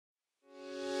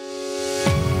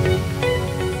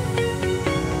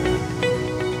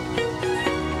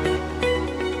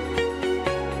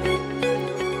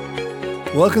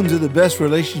Welcome to the Best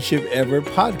Relationship Ever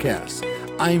podcast.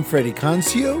 I'm Freddie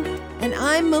Concio. And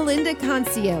I'm Melinda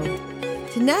Concio.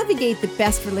 To navigate the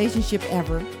best relationship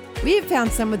ever, we have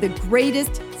found some of the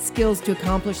greatest skills to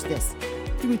accomplish this.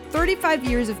 Through 35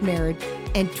 years of marriage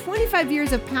and 25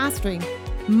 years of pastoring,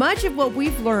 much of what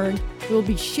we've learned will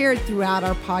be shared throughout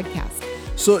our podcast.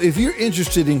 So if you're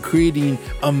interested in creating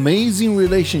amazing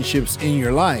relationships in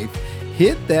your life,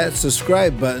 hit that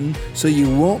subscribe button so you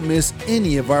won't miss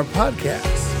any of our podcasts.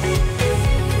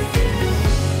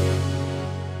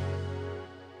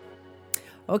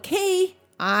 Okay,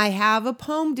 I have a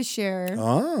poem to share.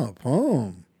 Oh,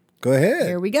 poem. Go ahead.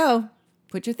 Here we go.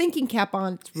 Put your thinking cap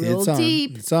on. It's real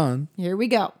deep. It's on. Here we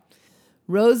go.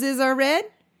 Roses are red,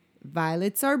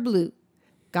 violets are blue.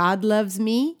 God loves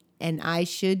me, and I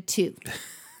should too.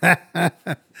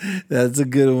 That's a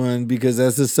good one because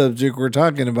that's the subject we're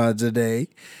talking about today.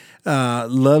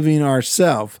 Loving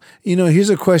ourselves. You know, here's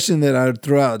a question that I would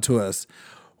throw out to us.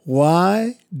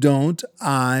 Why don't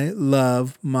I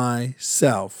love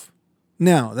myself?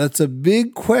 Now, that's a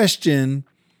big question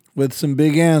with some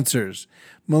big answers.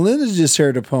 Melinda just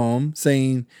heard a poem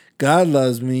saying, God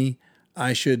loves me,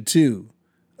 I should too.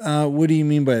 What do you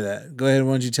mean by that? Go ahead,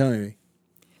 why don't you tell me?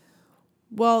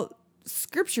 Well,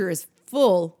 Scripture is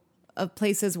full of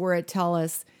places where it tells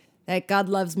us that God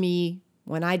loves me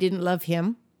when I didn't love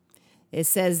him. It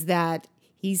says that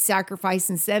he sacrificed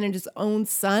and sent his own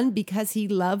son because he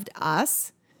loved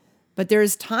us. But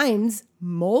there's times,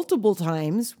 multiple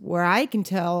times, where I can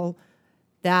tell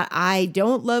that I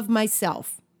don't love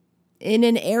myself in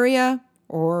an area,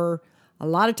 or a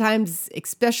lot of times,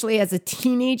 especially as a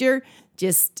teenager,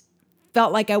 just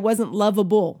felt like I wasn't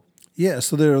lovable. Yeah,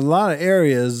 so there are a lot of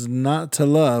areas not to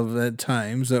love at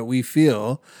times that we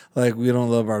feel like we don't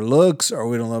love our looks, or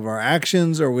we don't love our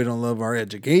actions, or we don't love our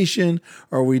education,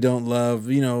 or we don't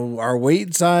love, our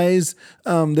weight size.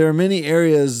 There are many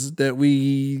areas that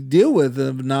we deal with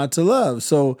of not to love.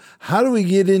 So how do we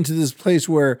get into this place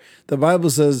where the Bible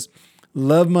says,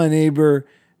 love my neighbor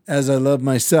as I love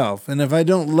myself? And if I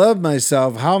don't love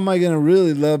myself, how am I going to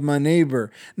really love my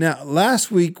neighbor? Now, last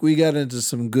week we got into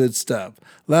some good stuff.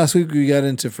 Last week we got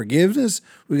into forgiveness.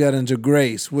 We got into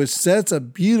grace, which sets a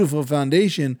beautiful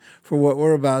foundation for what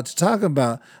we're about to talk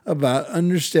about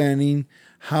understanding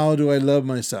how do I love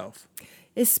myself.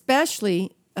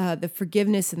 Especially the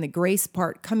forgiveness and the grace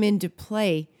part come into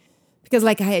play because,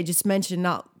 like I had just mentioned,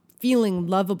 not feeling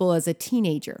lovable as a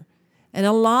teenager. And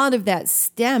a lot of that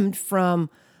stemmed from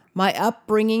my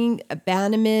upbringing,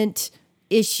 abandonment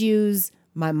issues,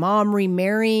 my mom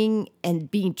remarrying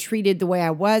and being treated the way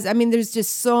I was. I mean, there's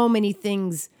just so many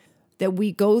things that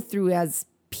we go through as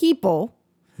people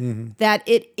that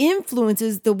it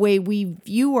influences the way we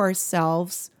view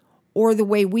ourselves or the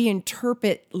way we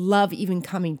interpret love even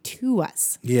coming to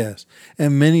us. Yes.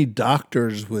 And many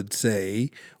doctors would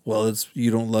say, well,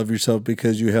 you don't love yourself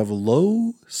because you have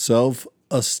low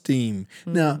self-esteem.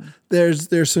 Now,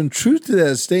 there's some truth to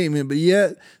that statement, but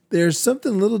yet there's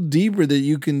something a little deeper that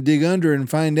you can dig under and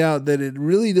find out that it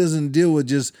really doesn't deal with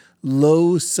just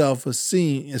low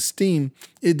self-esteem.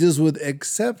 It deals with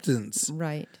acceptance.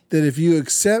 Right. That if you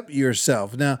accept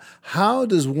yourself. Now, how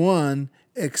does one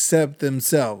accept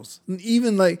themselves?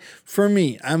 Even like for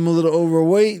me, I'm a little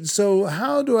overweight. So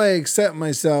how do I accept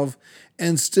myself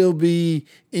and still be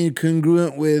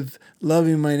incongruent with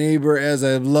loving my neighbor as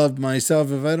I've loved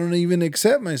myself if I don't even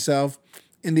accept myself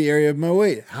in the area of my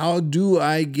weight? How do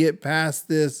I get past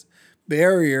this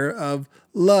barrier of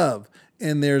love?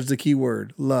 And there's the key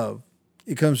word, love.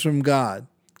 It comes from God.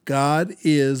 God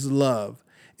is love.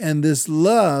 And this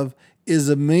love is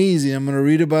amazing. I'm going to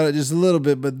read about it just a little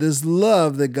bit, but this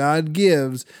love that God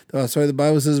gives, that's why the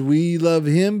Bible says we love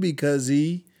him because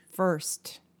he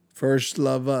first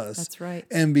love us. That's right.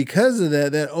 And because of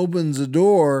that, that opens the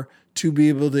door to be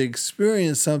able to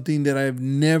experience something that I've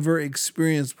never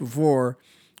experienced before,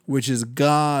 which is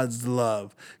God's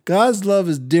love. God's love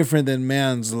is different than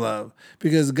man's love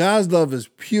because God's love is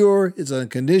pure, it's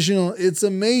unconditional, it's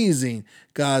amazing,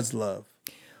 God's love.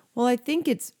 Well, I think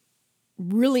it's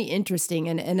really interesting,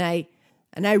 and I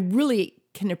really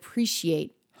can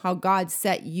appreciate how God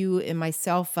set you and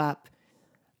myself up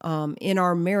in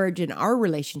our marriage and our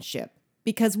relationship,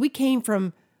 because we came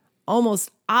from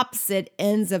almost opposite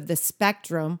ends of the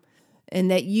spectrum, and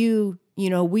that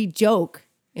we joke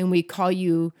and we call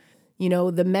you,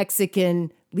 the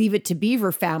Mexican Leave It to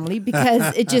Beaver family,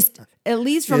 because it just, at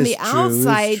least from the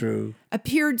outside,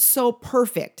 appeared so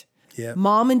perfect. Yep.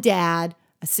 Mom and dad,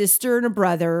 a sister and a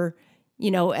brother,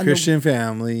 and Christian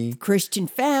family,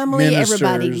 ministers.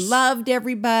 Everybody loved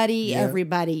everybody,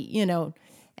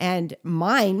 and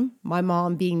my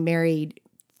mom being married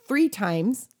 3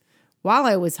 times while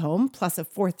I was home, plus a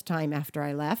 4th time after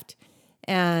I left.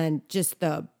 And just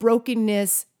the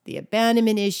brokenness, the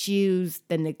abandonment issues,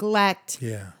 the neglect.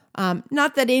 Yeah.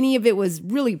 Not that any of it was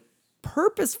really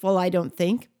purposeful, I don't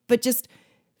think, but just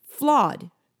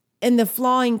flawed. And the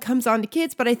flawing comes on to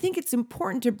kids. But I think it's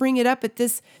important to bring it up at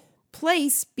this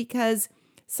place because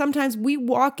sometimes we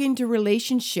walk into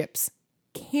relationships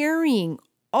carrying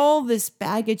all this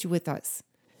baggage with us.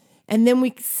 And then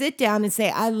we sit down and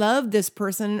say, I love this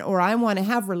person, or I want to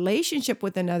have relationship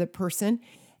with another person.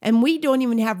 And we don't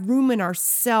even have room in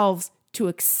ourselves to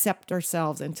accept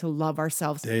ourselves and to love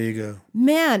ourselves. There you go.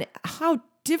 Man, how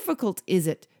difficult is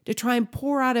it to try and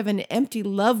pour out of an empty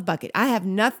love bucket? I have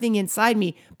nothing inside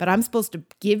me, but I'm supposed to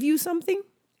give you something?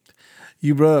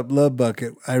 You brought up love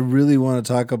bucket. I really want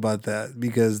to talk about that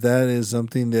because that is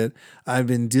something that I've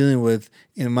been dealing with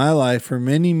in my life for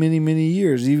many, many, many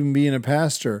years, even being a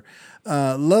pastor.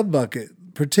 Love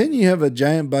bucket. Pretend you have a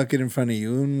giant bucket in front of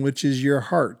you, which is your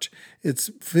heart.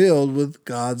 It's filled with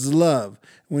God's love.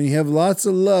 When you have lots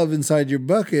of love inside your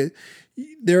bucket,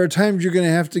 there are times you're going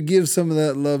to have to give some of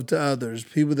that love to others.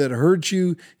 People that hurt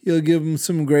you, you'll give them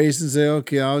some grace and say,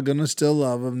 okay, I'm going to still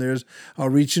love them. I'll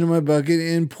reach into my bucket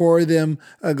and pour them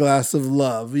a glass of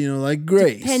love, like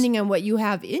grace. Depending on what you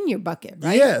have in your bucket,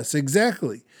 right? Yes,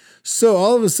 exactly. So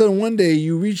all of a sudden, one day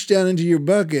you reach down into your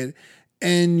bucket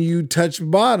and you touch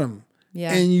bottom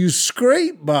and you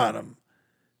scrape bottom.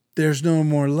 There's no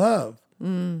more love.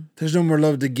 There's no more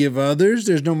love to give others.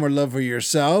 There's no more love for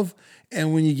yourself.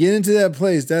 And when you get into that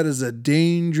place, that is a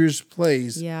dangerous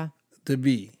place to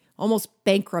be. Almost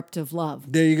bankrupt of love.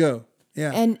 There you go.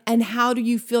 Yeah. And how do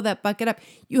you fill that bucket up?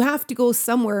 You have to go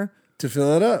somewhere to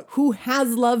fill it up. Who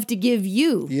has love to give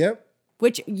you. Yep.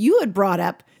 Which you had brought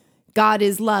up. God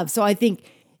is love. So I think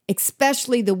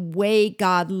especially the way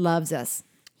God loves us.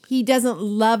 He doesn't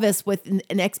love us with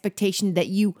an expectation that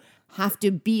you have to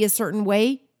be a certain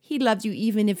way. He loves you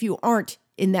even if you aren't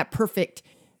in that perfect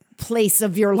place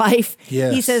of your life.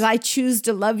 Yes. He says, I choose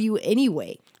to love you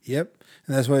anyway. Yep.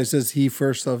 And that's why it says he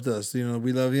first loved us. We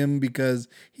love him because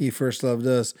he first loved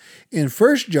us. In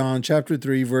 1 John chapter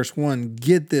 3, verse 1,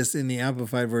 get this in the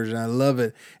Amplified Version. I love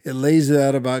it. It lays it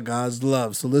out about God's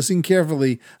love. So listen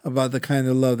carefully about the kind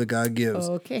of love that God gives.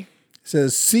 Okay. It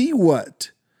says, see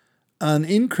what an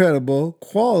incredible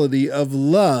quality of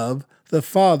love the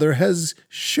Father has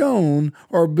shown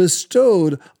or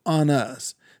bestowed on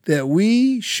us, that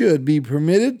we should be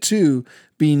permitted to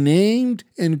be named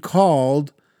and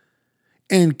called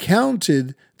and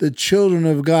counted the children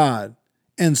of God.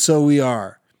 And so we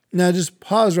are. Now just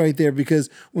pause right there, because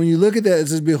when you look at that, it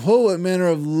says, behold, what manner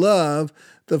of love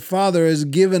the Father has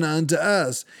given unto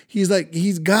us.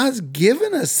 God's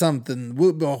given us something.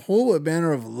 Behold, what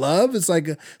manner of love. It's like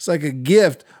a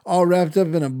gift all wrapped up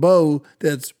in a bow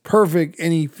that's perfect.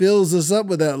 And he fills us up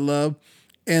with that love.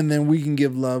 And then we can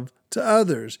give love to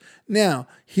others. Now,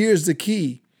 here's the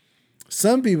key.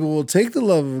 Some people will take the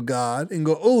love of God and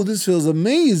go, oh, this feels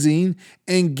amazing,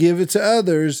 and give it to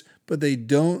others, but they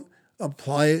don't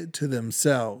apply it to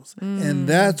themselves. And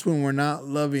that's when we're not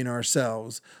loving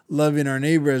ourselves, loving our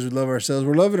neighbor as we love ourselves.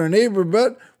 We're loving our neighbor,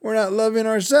 but we're not loving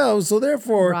ourselves. So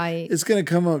therefore, It's going to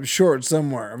come up short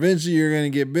somewhere. Eventually, you're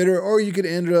going to get bitter, or you could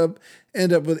end up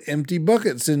with empty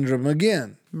bucket syndrome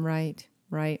again. Right.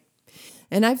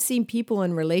 And I've seen people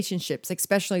in relationships,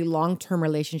 especially long-term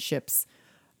relationships.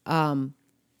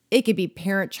 It could be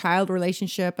parent-child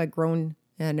relationship, a grown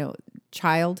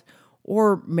child,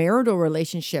 or marital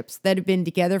relationships that have been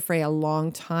together for a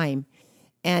long time.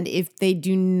 And if they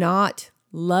do not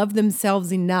love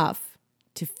themselves enough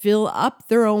to fill up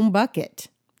their own bucket,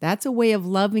 that's a way of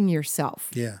loving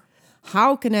yourself. Yeah.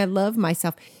 How can I love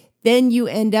myself? Then you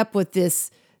end up with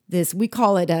this we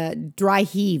call it dry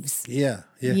heaves. Yeah.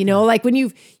 Like when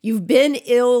you've been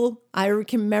ill. I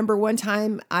can remember one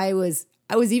time I was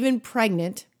even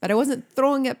pregnant, but I wasn't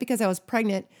throwing up because I was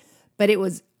pregnant, but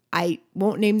I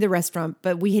won't name the restaurant,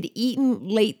 but we had eaten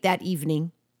late that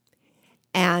evening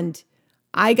and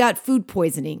I got food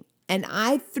poisoning and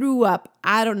I threw up,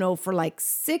 I don't know, for like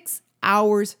 6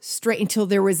 hours straight until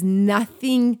there was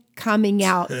nothing coming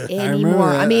out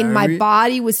anymore. My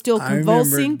body was still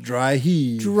convulsing. I remember dry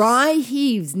heaves. Dry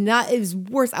heaves. It was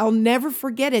worse. I'll never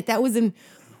forget it. That was in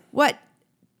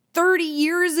 30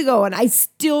 years ago, and I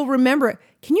still remember it.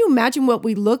 Can you imagine what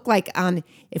we look like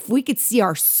if we could see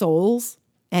our souls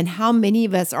and how many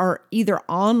of us are either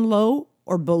on low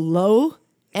or below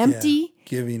empty?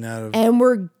 Giving out of. And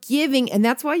we're giving, and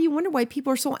that's why you wonder why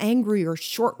people are so angry or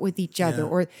short with each other,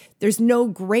 or there's no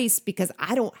grace because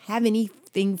I don't have any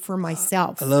thing for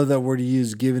myself. I love that word you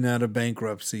use, giving out of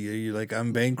bankruptcy. You're like,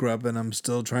 I'm bankrupt and I'm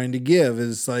still trying to give.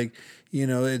 It's like,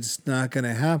 it's not going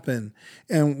to happen.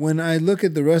 And when I look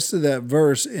at the rest of that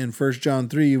verse in 1 John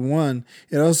 3:1,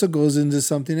 it also goes into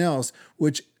something else,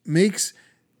 which makes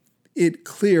it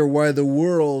clear why the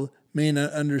world may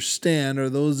not understand, or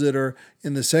those that are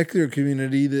in the secular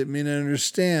community that may not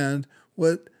understand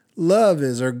what love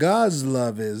is or God's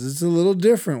love is. It's a little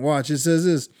different. Watch, it says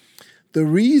this. The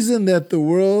reason that the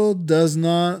world does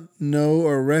not know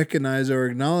or recognize or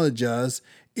acknowledge us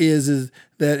is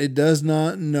that it does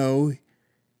not know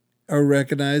or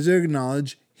recognize or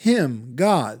acknowledge Him,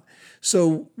 God.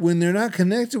 So when they're not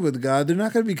connected with God, they're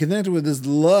not going to be connected with this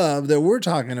love that we're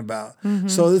talking about. Mm-hmm.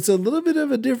 So it's a little bit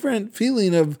of a different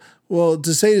feeling of,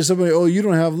 to say to somebody, oh, you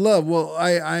don't have love. Well,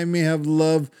 I may have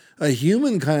love, a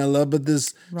human kind of love, but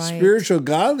this spiritual,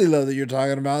 godly love that you're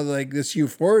talking about, like this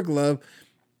euphoric love,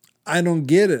 I don't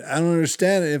get it. I don't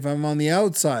understand it if I'm on the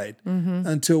outside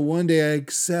until one day I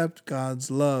accept God's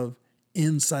love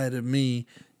inside of me,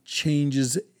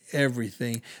 changes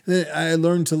everything. Then I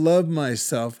learned to love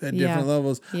myself at different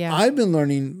levels. Yeah. I've been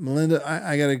learning, Melinda,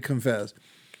 I got to confess,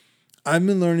 I've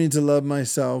been learning to love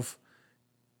myself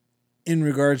in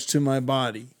regards to my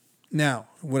body. Now,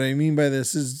 what I mean by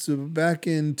this is back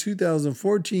in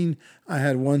 2014, I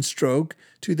had one stroke.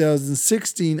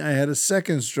 2016, I had a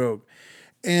second stroke.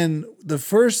 And the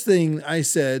first thing I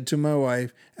said to my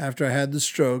wife after I had the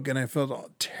stroke and I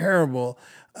felt terrible,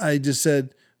 I just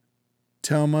said,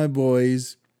 tell my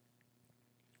boys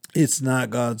it's not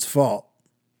God's fault,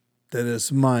 that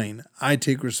it's mine. I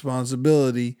take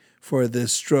responsibility for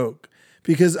this stroke.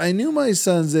 Because I knew my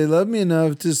sons, they loved me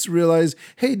enough to realize,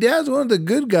 hey, Dad's one of the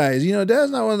good guys.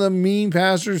 Dad's not one of the mean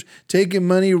pastors taking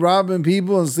money, robbing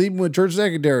people, and sleeping with church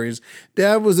secretaries.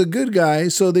 Dad was a good guy,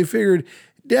 so they figured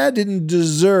Dad didn't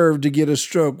deserve to get a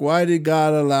stroke. Why did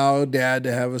God allow Dad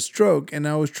to have a stroke? And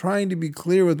I was trying to be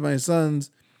clear with my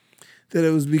sons that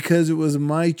it was because it was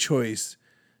my choice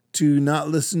to not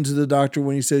listen to the doctor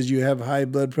when he says you have high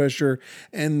blood pressure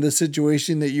and the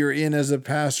situation that you're in as a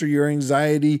pastor, your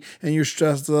anxiety and your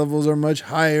stress levels are much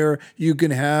higher. You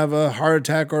can have a heart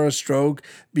attack or a stroke.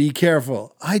 Be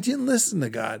careful. I didn't listen to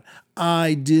God.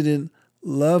 I didn't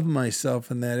love myself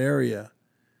in that area.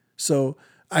 So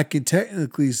I could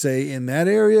technically say in that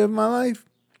area of my life,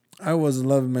 I wasn't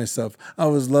loving myself. I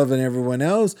was loving everyone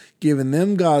else, giving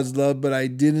them God's love, but I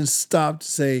didn't stop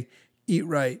to say, eat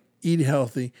right. Eat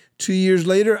healthy. 2 years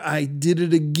later, I did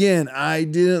it again. I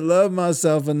didn't love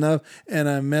myself enough and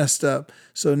I messed up.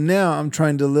 So now I'm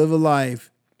trying to live a life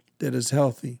that is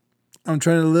healthy. I'm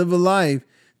trying to live a life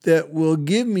that will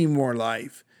give me more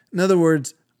life. In other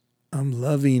words, I'm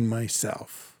loving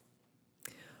myself.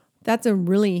 That's a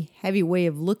really heavy way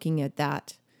of looking at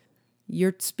that.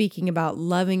 You're speaking about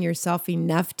loving yourself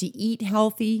enough to eat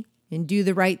healthy and do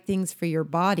the right things for your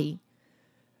body.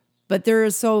 But there are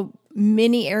so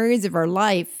many areas of our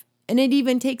life, and it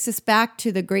even takes us back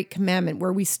to the Great Commandment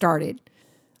where we started,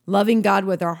 loving God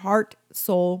with our heart,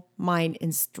 soul, mind,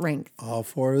 and strength. All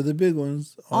four of the big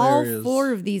ones. All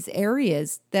four of these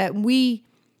areas that we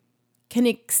can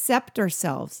accept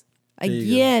ourselves.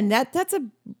 Again,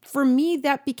 for me,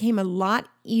 that became a lot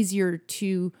easier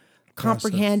to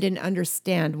comprehend and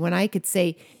understand when I could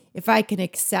say, if I can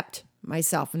accept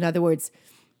myself. In other words,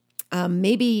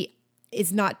 maybe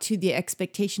it's not to the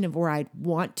expectation of where I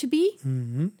want to be,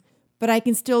 but I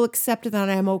can still accept that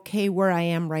I'm okay where I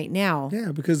am right now.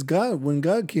 Yeah, because when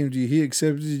God came to you, He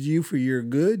accepted you for your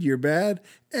good, your bad,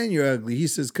 and your ugly. He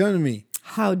says, come to me.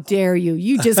 How dare you?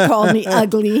 You just called me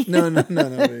ugly. No,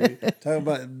 baby. Talk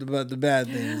about the bad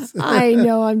things. I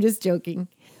know, I'm just joking.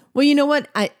 Well, you know what?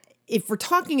 If we're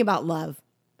talking about love,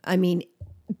 I mean,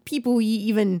 people who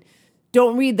even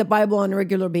don't read the Bible on a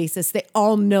regular basis, they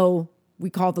all know we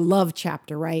call the love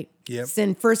chapter, right? Yep. It's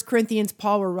in 1 Corinthians,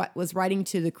 Paul was writing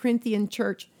to the Corinthian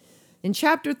church in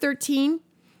chapter 13.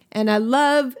 And I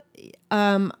love,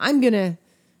 I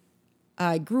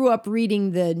grew up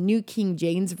reading the New King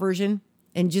James Version,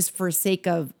 and just for sake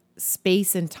of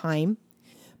space and time.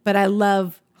 But I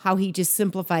love how he just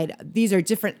simplified. These are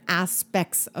different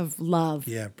aspects of love.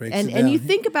 Yeah, breaks it down. And you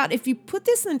think about, if you put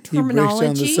this in terminology.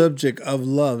 He breaks down the subject of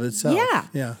love itself.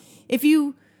 Yeah. If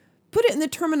you put it in the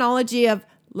terminology of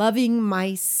loving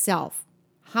myself,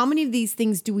 how many of these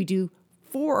things do we do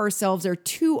for ourselves or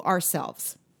to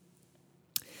ourselves?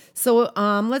 So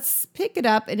let's pick it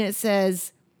up, and it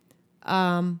says,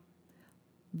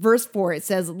 verse 4, it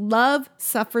says, love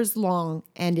suffers long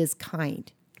and is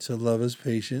kind. So love is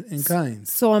patient and kind.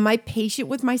 So am I patient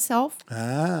with myself?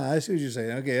 I see what you're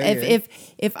saying. Okay.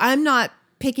 If I'm not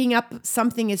picking up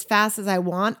something as fast as I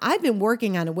want. I've been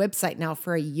working on a website now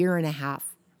for 1.5 years.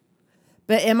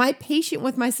 But am I patient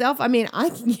with myself? I mean, I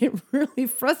can get really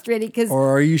frustrated because Or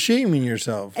are you shaming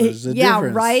yourself? There's a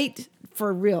difference. right,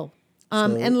 for real.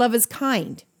 And love is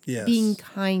kind. Yes. Being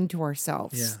kind to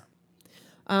ourselves.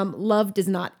 Yeah. Love does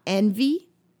not envy.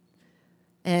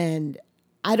 And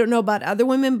I don't know about other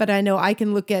women, but I know I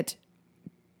can look at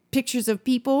pictures of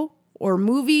people or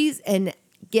movies and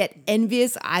get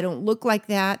envious. I don't look like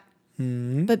that.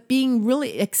 Mm-hmm. But being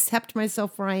really accept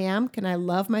myself where I am. Can I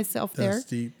love myself there? That's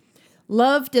deep.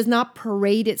 Love does not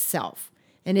parade itself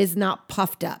and is not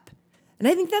puffed up. And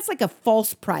I think that's like a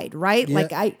false pride, right?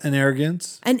 Yeah. An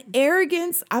arrogance. An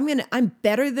arrogance. I'm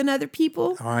better than other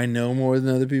people. Or I know more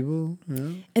than other people.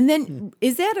 Yeah. And then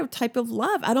is that a type of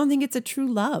love? I don't think it's a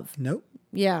true love. Nope.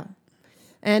 Yeah.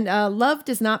 And love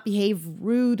does not behave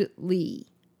rudely.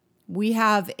 We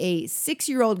have a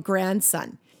 6-year-old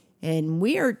grandson, and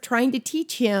we are trying to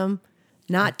teach him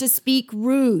not to speak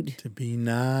rude. To be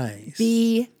nice.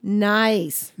 Be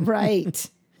nice, right.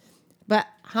 But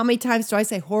how many times do I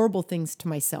say horrible things to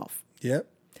myself? Yep.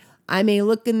 I may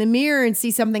look in the mirror and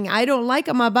see something I don't like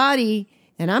on my body,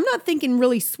 and I'm not thinking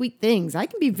really sweet things. I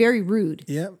can be very rude.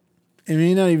 Yep. And you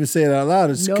may not even say it out loud.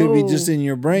 It could be just in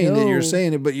your brain that you're No.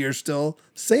 saying it, but you're still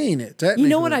saying it. Technically. You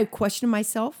know what I question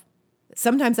myself?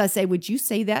 Sometimes I say, would you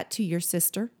say that to your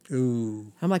sister?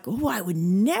 Ooh. I'm like, oh, I would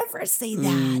never say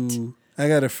that. Ooh. I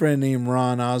got a friend named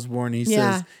Ron Osborne. He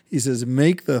Yeah. says,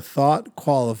 make the thought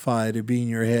qualify to be in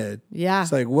your head. Yeah.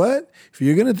 It's like, what? If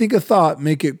you're going to think a thought,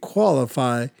 make it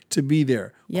qualify to be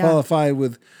there. Yeah. Qualify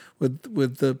with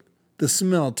the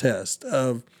smell test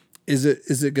of, is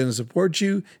it going to support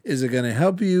you? Is it going to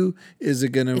help you? Is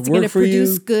it going to work for you?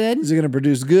 produce good? Is it going to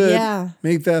produce good? Yeah.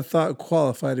 Make that thought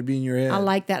qualify to be in your head. I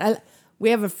like that. We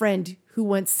have a friend who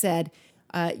once said,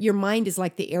 your mind is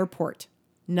like the airport.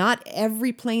 Not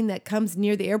every plane that comes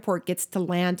near the airport gets to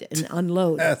land and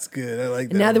unload. That's good. I like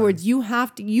that. In other one. words, you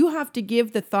have to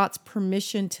give the thoughts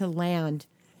permission to land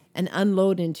and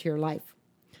unload into your life.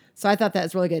 So I thought that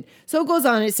was really good. So it goes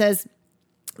on. It says,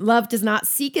 love does not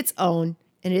seek its own,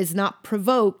 and it is not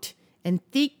provoked, and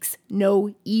thinks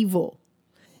no evil.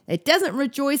 It doesn't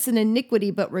rejoice in iniquity,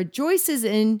 but rejoices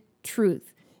in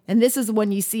truth. And this is the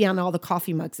one you see on all the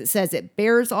coffee mugs. It says it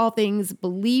bears all things,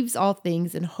 believes all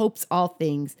things, and hopes all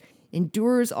things,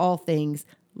 endures all things.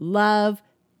 Love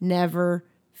never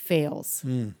fails.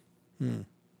 Now,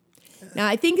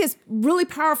 I think it's really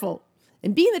powerful.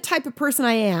 And being the type of person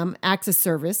I am, acts of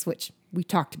service, which we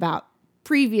talked about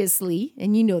previously,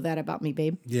 and you know that about me,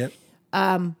 babe. Yep.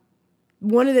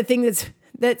 One of the things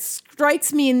that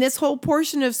strikes me in this whole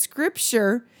portion of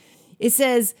scripture, it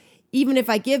says, even if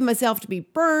I give myself to be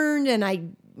burned and I,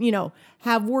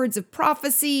 have words of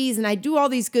prophecies and I do all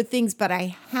these good things, but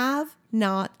I have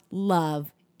not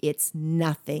love, it's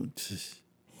nothing.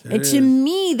 And to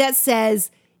me, that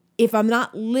says, if I'm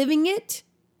not living it,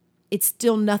 it's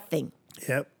still nothing.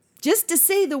 Yep. Just to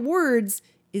say the words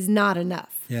is not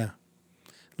enough. Yeah.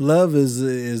 Love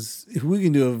is if we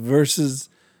can do verses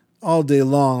all day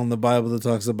long in the Bible that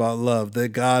talks about love, that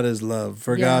God is love.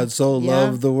 For God so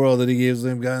loved the world that he gave his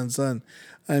only begotten son.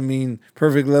 I mean,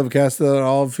 perfect love casts out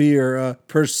all fear.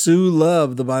 Pursue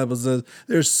love, the Bible says.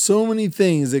 There's so many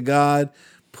things that God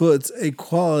puts a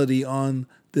quality on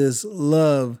this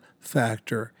love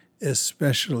factor,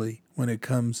 especially when it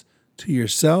comes to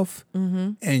yourself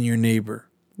and your neighbor.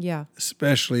 Yeah.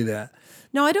 Especially that.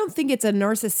 No, I don't think it's a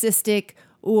narcissistic,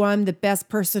 oh, I'm the best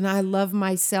person, I love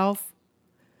myself.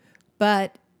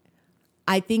 But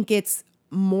I think it's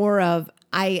more of,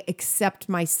 I accept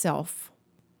myself.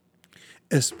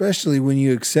 Especially when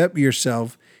you accept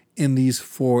yourself in these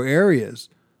 4 areas: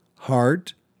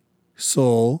 heart,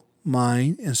 soul,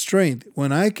 mind, and strength.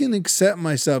 When I can accept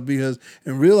myself and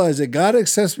realize that God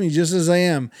accepts me just as I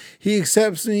am. He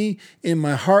accepts me in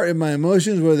my heart and my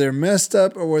emotions, whether they're messed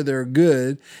up or whether they're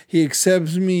good. He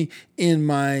accepts me in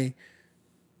my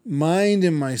mind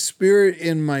and my spirit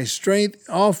and my strength.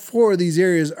 All 4 of these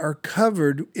areas are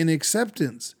covered in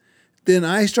acceptance. Then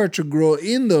I start to grow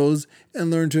in those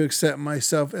and learn to accept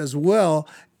myself as well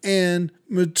and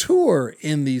mature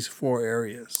in these 4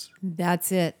 areas.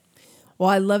 That's it. Well,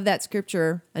 I love that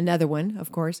scripture. Another one,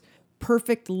 of course.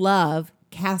 Perfect love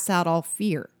casts out all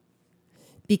fear.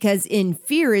 Because in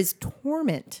fear is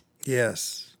torment.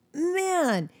 Yes.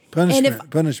 Man.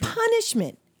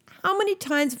 Punishment. How many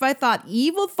times have I thought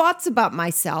evil thoughts about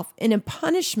myself and in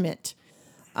punishment?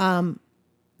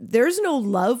 There's no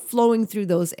love flowing through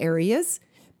those areas,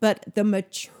 but the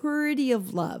maturity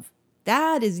of love,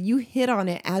 that is, you hit on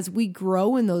it. As we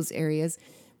grow in those areas,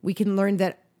 we can learn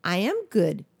that I am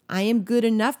good. I am good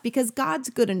enough because God's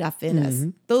good enough in us.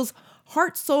 Those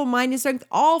heart, soul, mind, and strength,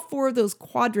 all four of those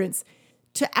quadrants,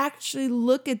 to actually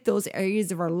look at those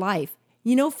areas of our life.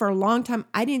 You know, for a long time,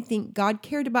 I didn't think God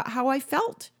cared about how I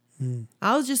felt.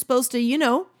 I was just supposed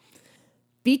to,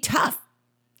 be tough.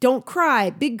 Don't cry.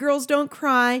 Big girls don't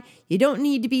cry. You don't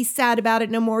need to be sad about it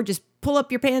no more. Just pull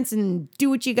up your pants and do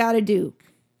what you got to do.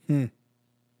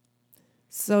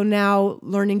 So now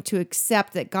learning to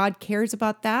accept that God cares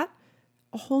about that,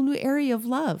 a whole new area of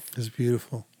love. That's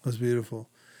beautiful. That's beautiful.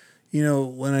 You know,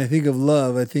 when I think of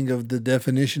love, I think of the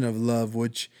definition of love,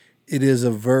 which it is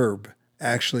a verb.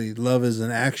 Actually, love is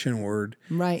an action word.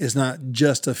 Right. It's not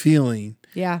just a feeling.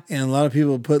 Yeah. And a lot of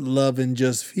people put love in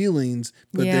just feelings,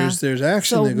 but there's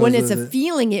action so that goes when it's with a it.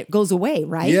 feeling, it goes away,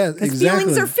 right? Yeah, because exactly.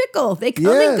 feelings are fickle. They come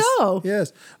and go.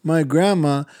 Yes. My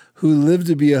grandma, who lived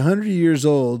to be 100 years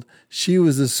old, she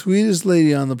was the sweetest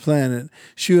lady on the planet.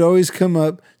 She would always come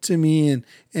up to me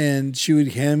and she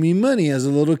would hand me money as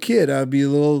a little kid. I'd be a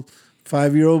little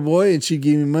 5-year-old boy and she'd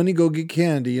give me money, go get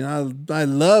candy. And I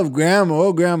love grandma.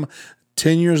 Oh, grandma.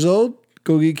 10 years old,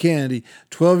 go get candy.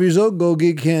 12 years old, go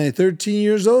get candy. 13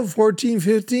 years old, 14,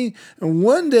 15. And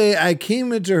one day I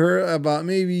came into her about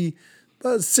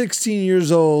 16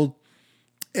 years old.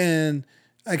 And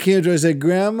I came to her, I said,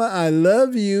 Grandma, I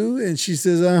love you. And she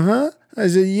says, uh-huh. I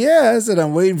said, yes. And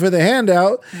I'm waiting for the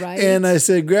handout. Right. And I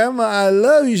said, Grandma, I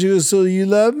love you. She goes, so you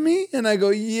love me? And I go,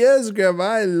 yes, Grandma,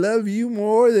 I love you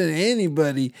more than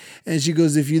anybody. And she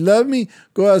goes, if you love me,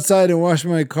 go outside and wash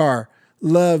my car.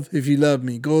 Love, if you love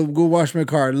me, go wash my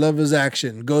car. Love is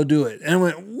action. Go do it. And I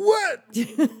went, what?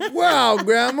 Wow,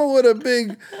 Grandma, what a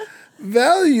big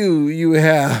value you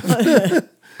have.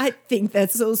 I think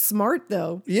that's so smart,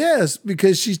 though. Yes,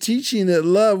 because she's teaching that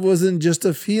love wasn't just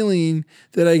a feeling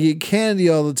that I get candy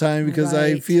all the time because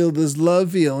I Right. feel this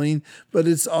love feeling, but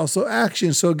it's also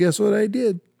action. So guess what I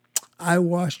did? I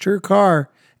washed her car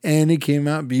and it came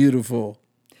out beautiful.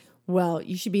 Well,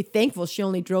 you should be thankful she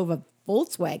only drove a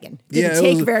Volkswagen. Didn't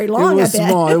take very long, It was I bet.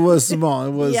 small. It was small.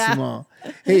 It was Yeah. small.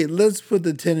 Hey, let's put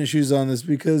the tennis shoes on this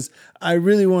because I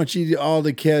really want you all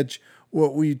to catch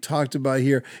what we talked about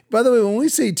here. By the way, when we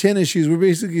say tennis shoes, we're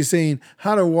basically saying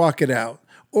how to walk it out.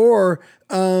 Or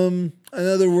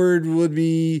another word would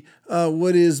be,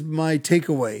 what is my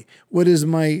takeaway?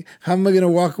 How am I going to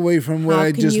walk away from what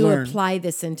I just How can learned? you apply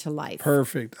this into life?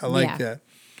 Perfect. I like Yeah. that.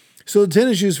 So the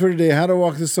tennis shoes for today, how to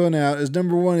walk this one out, is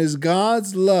number one is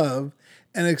God's love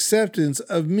and acceptance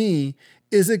of me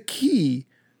is a key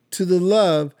to the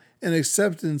love and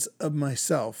acceptance of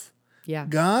myself. Yeah.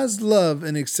 God's love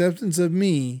and acceptance of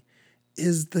me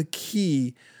is the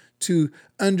key to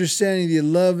understanding the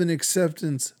love and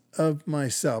acceptance of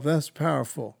myself. That's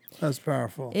powerful. That's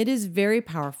powerful. It is very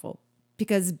powerful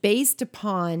because based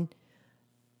upon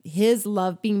his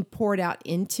love being poured out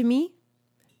into me,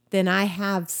 then I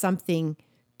have something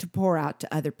to pour out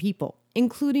to other people,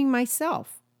 including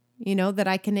myself, that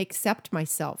I can accept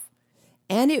myself.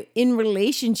 And in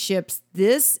relationships,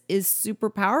 this is super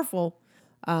powerful.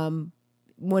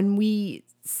 When we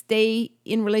stay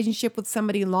in relationship with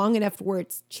somebody long enough where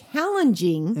it's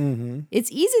challenging, it's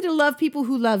easy to love people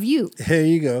who love you. There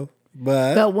you go.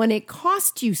 But when it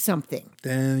costs you something,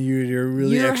 then you're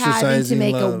really you're having to exercising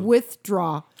make love. a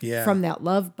withdrawal Yeah. from that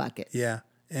love bucket. Yeah.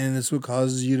 And it's what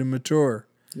causes you to mature.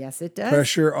 Yes, it does.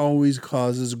 Pressure always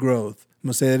causes growth. I'm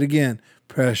going to say that again.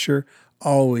 Pressure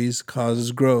always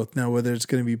causes growth. Now, whether it's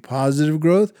going to be positive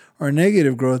growth or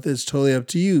negative growth, it's totally up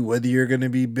to you, whether you're going to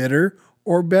be bitter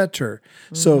or better.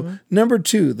 So, number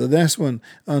two, the next one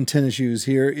on tennis shoes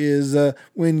here is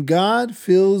when God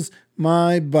fills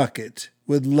my bucket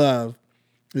with love,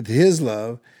 with his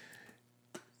love,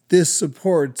 this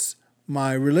supports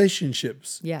my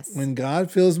relationships. Yes. When God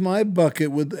fills my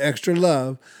bucket with extra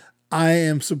love, I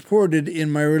am supported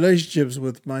in my relationships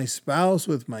with my spouse,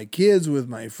 with my kids, with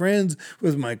my friends,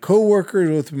 with my coworkers,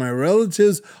 with my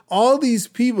relatives, all these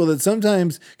people that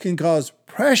sometimes can cause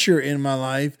pressure in my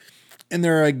life, and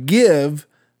they're a give,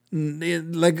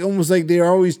 like almost like they're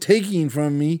always taking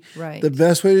from me. Right. The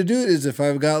best way to do it is if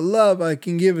I've got love, I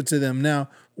can give it to them. Now,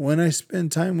 when I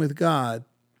spend time with God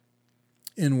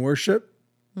in worship,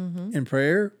 in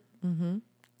prayer, in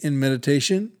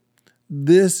meditation,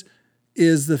 this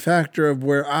is the factor of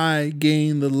where I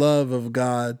gain the love of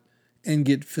God and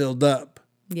get filled up.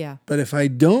 Yeah. But if I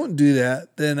don't do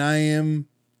that, then I am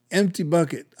empty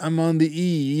bucket. I'm on the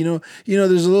E. You know,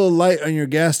 there's a little light on your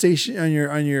gas station,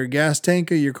 on your gas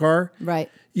tank of your car. Right.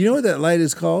 You know what that light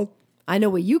is called? I know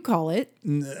what you call it.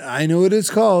 I know what it's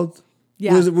called.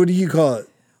 Yeah. What do you call it?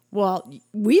 Well,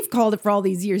 we've called it for all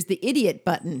these years the idiot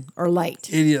button or light.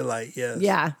 Idiot light, yes.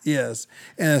 Yeah. Yes.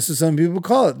 And that's what some people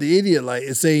call it, the idiot light.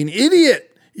 It's saying,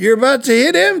 idiot, you're about to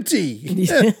hit empty.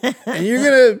 And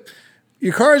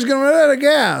your car's going to run out of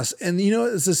gas. And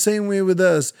it's the same way with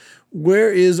us.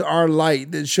 Where is our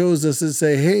light that shows us and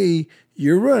say, hey,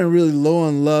 you're running really low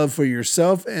on love for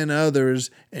yourself and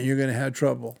others, and you're going to have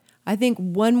trouble. I think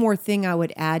one more thing I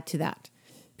would add to that,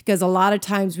 because a lot of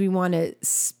times we want to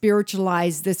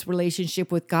spiritualize this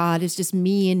relationship with God. It's just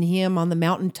me and him on the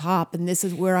mountaintop, and this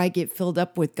is where I get filled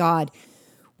up with God,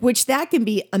 which that can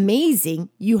be amazing.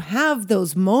 You have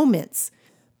those moments,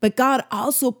 but God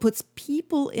also puts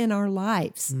people in our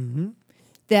lives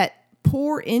that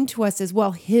pour into us as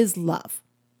well his love.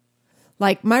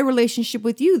 Like my relationship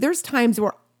with you, there's times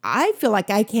where I feel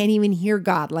like I can't even hear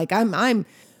God. Like I'm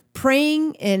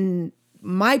praying and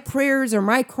my prayers or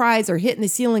my cries are hitting the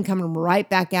ceiling, coming right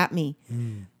back at me.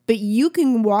 But you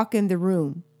can walk in the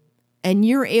room and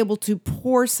you're able to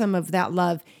pour some of that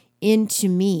love into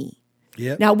me.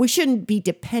 Yep. Now, we shouldn't be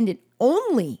dependent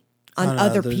only on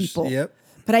other others. people. Yep.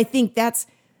 But I think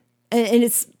and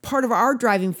it's part of our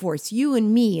driving force, you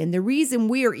and me. And the reason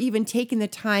we are even taking the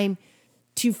time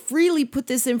to freely put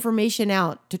this information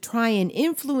out, to try and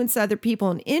influence other people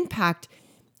and impact,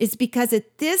 is because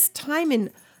at this time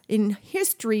in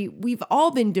history, we've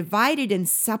all been divided and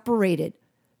separated.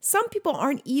 Some people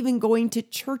aren't even going to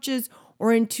churches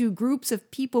or into groups of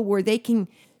people where they can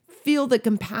feel the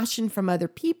compassion from other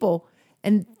people.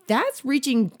 And that's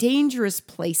reaching dangerous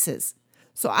places.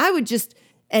 So I would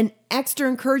an extra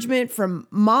encouragement from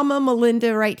Mama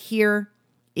Melinda right here.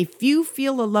 If you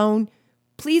feel alone,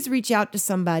 please reach out to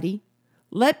somebody.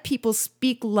 Let people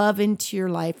speak love into your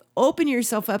life. Open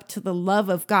yourself up to the love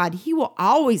of God. He will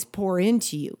always pour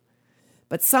into you.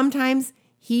 But sometimes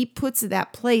he puts at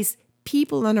that place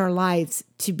people in our lives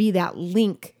to be that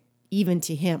link even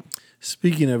to him.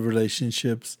 Speaking of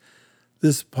relationships,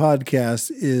 this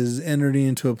podcast is entering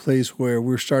into a place where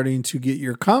we're starting to get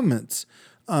your comments.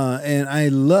 And I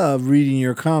love reading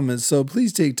your comments. So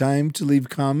please take time to leave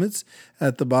comments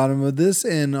at the bottom of this.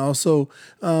 And also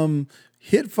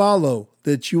hit follow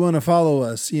that you want to follow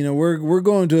us. We're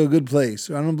going to a good place.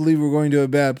 I don't believe we're going to a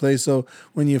bad place. So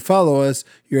when you follow us,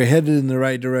 you're headed in the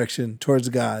right direction towards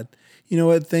God. You know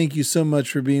what? Thank you so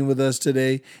much for being with us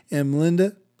today. And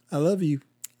Melinda, I love you.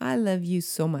 I love you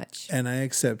so much. And I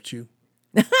accept you.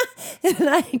 And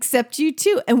I accept you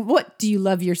too. And what do you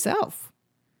love yourself?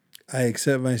 I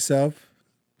accept myself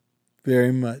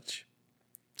very much.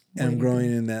 And I'm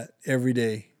growing in that every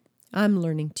day. I'm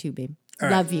learning too, babe. All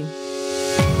love right. you.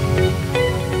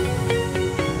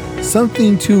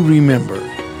 Something to remember.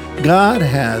 God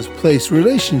has placed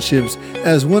relationships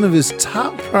as one of his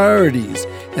top priorities,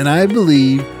 and I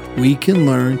believe we can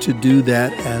learn to do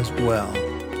that as well.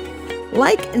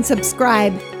 Like and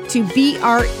subscribe to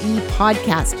BRE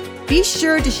Podcast. Be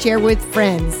sure to share with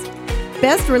friends.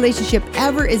 Best Relationship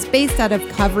Ever is based out of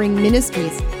Covering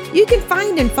Ministries. You can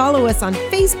find and follow us on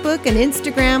Facebook and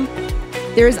Instagram.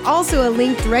 There is also a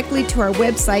link directly to our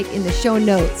website in the show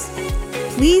notes.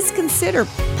 Please consider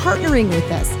partnering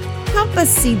with us. Help us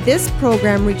see this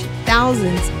program reach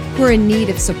thousands who are in need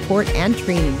of support and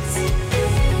trainings.